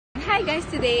Hi guys,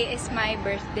 today is my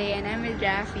birthday and I'm with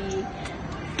Rafi.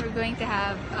 We're going to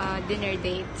have a dinner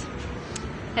date.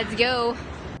 Let's go!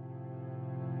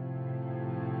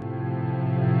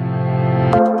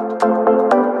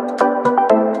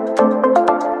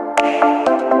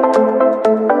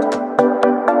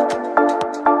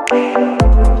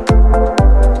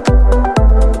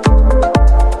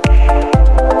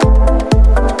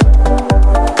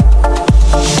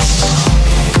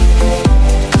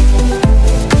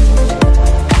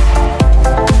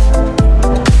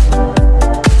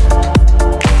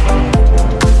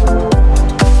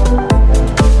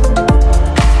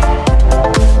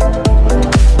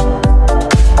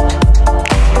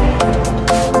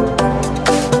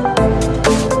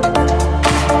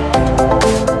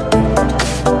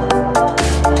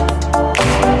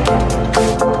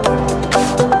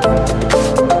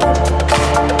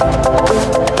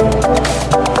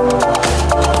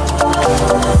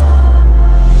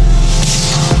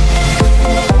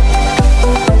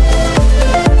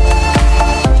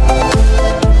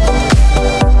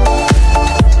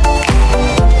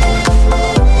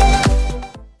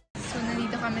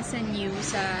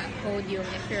 Sa podium,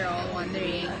 if you're all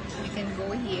wondering, you can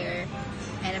go here,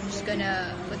 and I'm just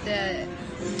gonna put it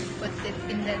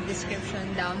in the description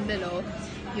down below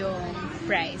yung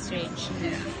price range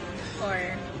nila, or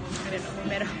I don't know,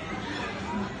 pero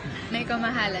may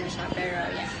kamahalan siya,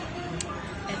 pero yeah.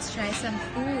 Let's try some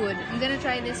food. I'm gonna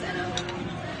try this,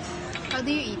 how do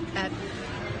you eat that?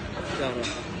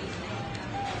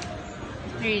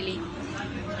 Really?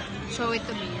 Show it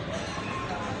to me.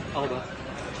 Ako ba?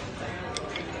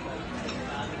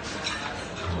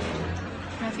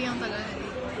 Rafi ang tagal.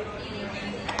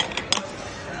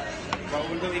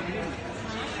 Bawal daw i-green.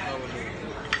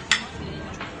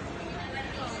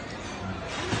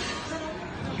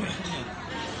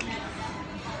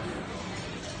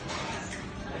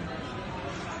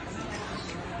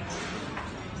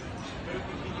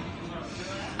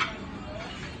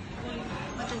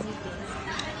 What does it taste?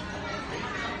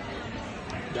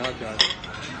 Dagat.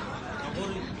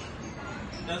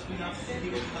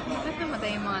 Bakit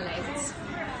namatay yung mga lights?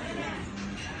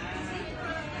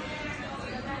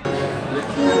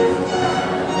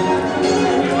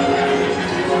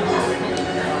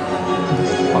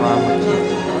 Pangamat.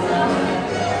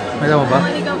 May tama ba?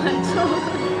 Mali ka man, so.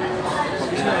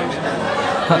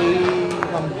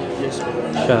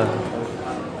 Siya.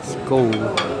 Let's go.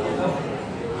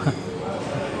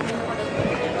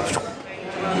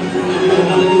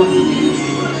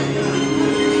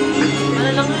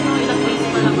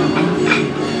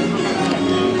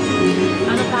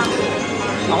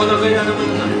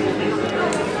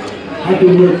 Happy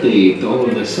birthday to all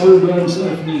the celebrants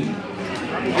of me.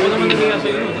 Happy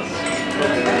birthday.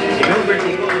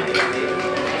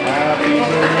 Happy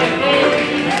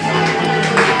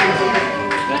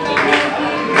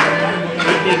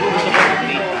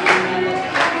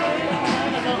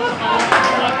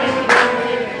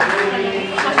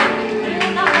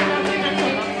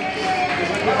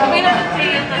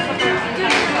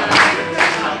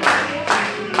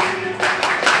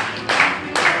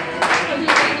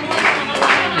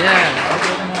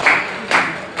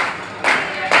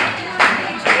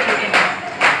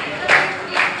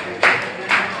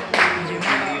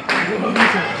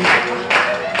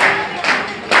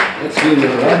Let's give a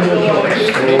round of applause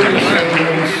to all the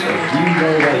celebrants of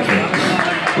Vargas.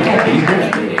 Happy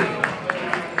birthday.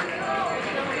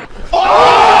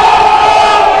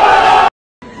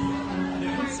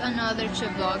 It's another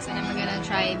CHIVLOGS and I'm gonna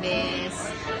try this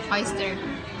oyster.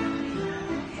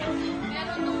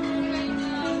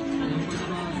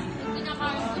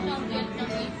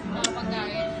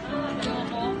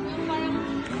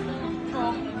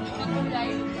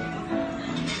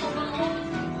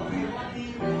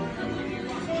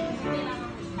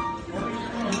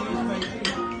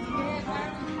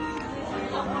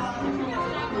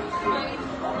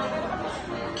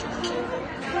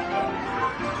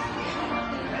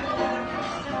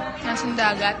 Nasong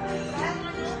dagat.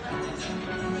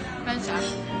 Pansa.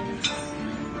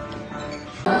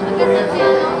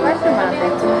 Where's the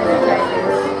mountain?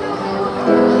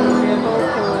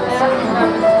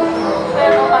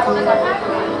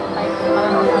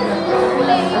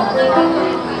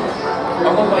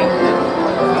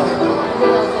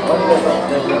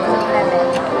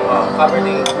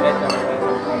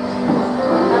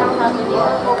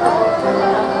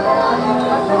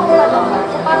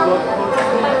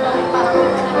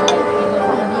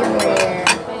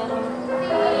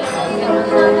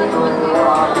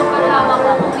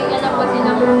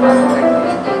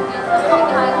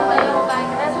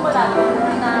 Kasi wala na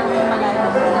malaya.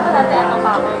 Kasi wala na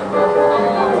ako.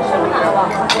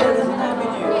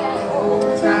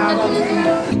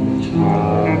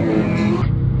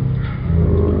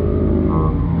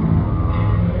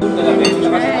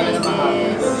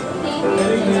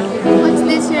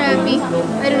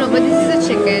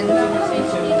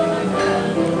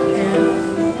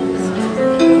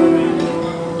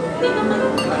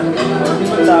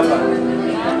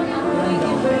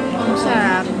 Ang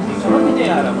sarap.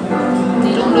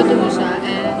 Lutong-luto siya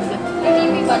and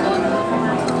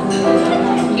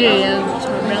grilled.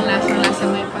 Sobrang lasang-lasa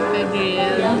mo yung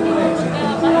pagka-grilled.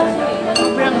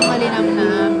 Sobrang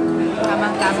malinamnam.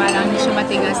 Tamang-tama lang. Hindi siya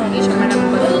matigas. Hindi siya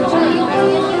malambot.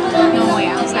 Pero no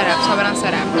way. Ang sarap. Sobrang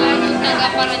sarap.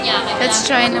 Let's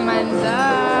try naman the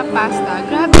pasta.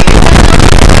 Grabe.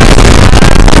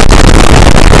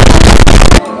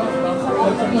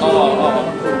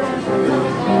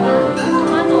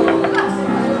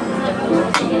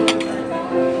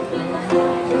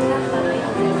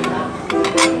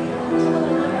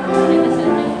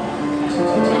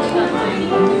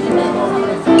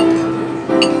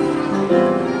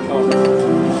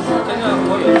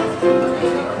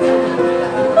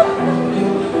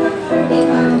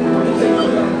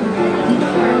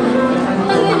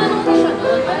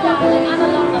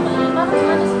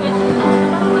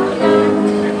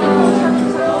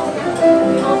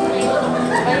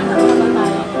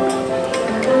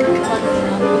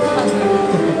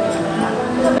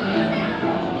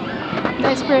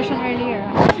 Expression earlier.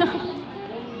 We're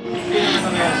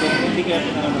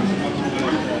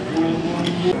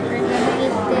gonna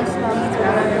eat this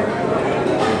lobster.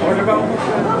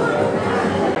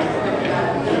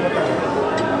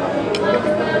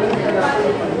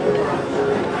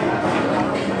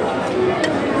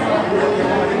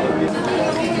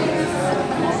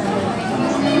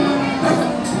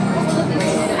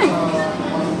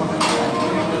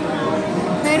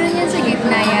 Meron yan sa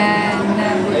gitna yan.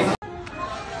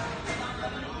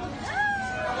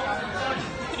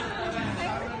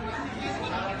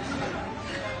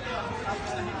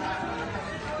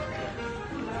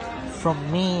 From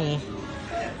me.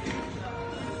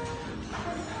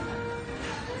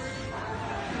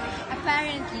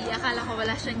 Apparently, akala ko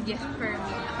wala siyang gift for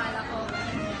me. Akala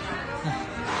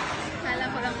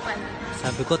ko lang pala.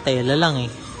 Sabi ko, tela lang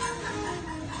eh.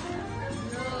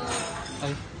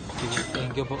 Ay, sige.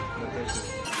 Thank you po.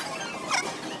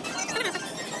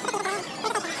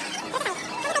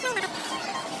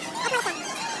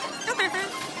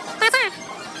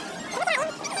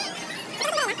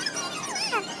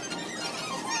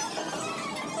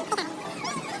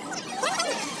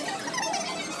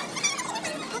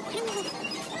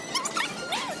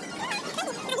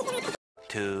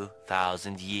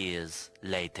 Thousand years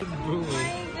later. Bro,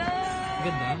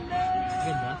 ganda?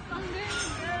 Ganda?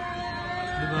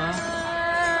 Diba?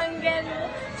 Ang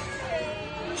ganda.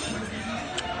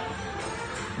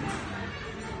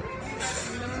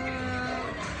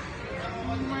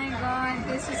 Oh my god,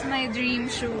 this is my dream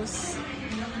shoes.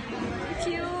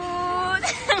 Cute!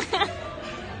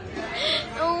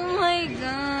 Oh my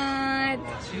god.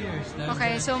 Cheers.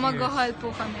 Okay, so mag-haul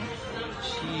po kami.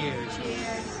 Cheers.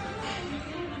 Cheers.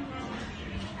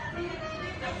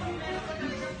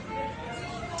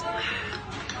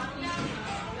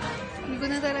 Hindi ko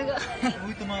na talaga.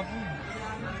 Uy, tumapon.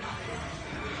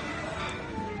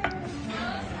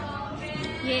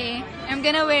 Yeah, I'm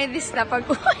gonna wear this na pag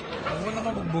uwi. Huwag mo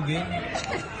naman bugbugin.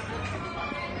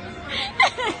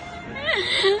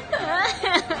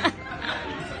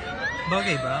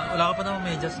 Bagay ba? Wala ka pa naman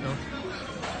medyas, no?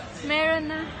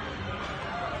 Meron na.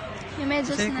 Yung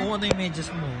medyas Kasi na. kung ano yung medyas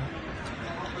mo.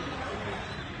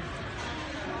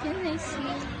 Can I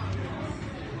see?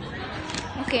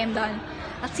 Okay, I'm done.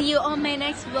 I'll see you on my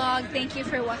next vlog. Thank you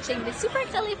for watching the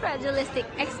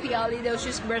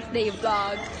Supercalifragilisticexpialidocious birthday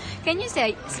vlog. Can you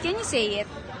say it?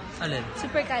 Alin?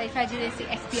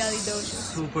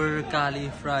 Supercalifragilisticexpialidocious.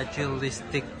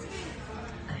 Supercalifragilistic.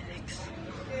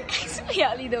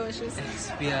 Expialidocious.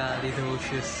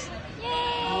 Expialidocious.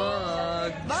 Yay!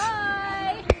 Vlog. Bye!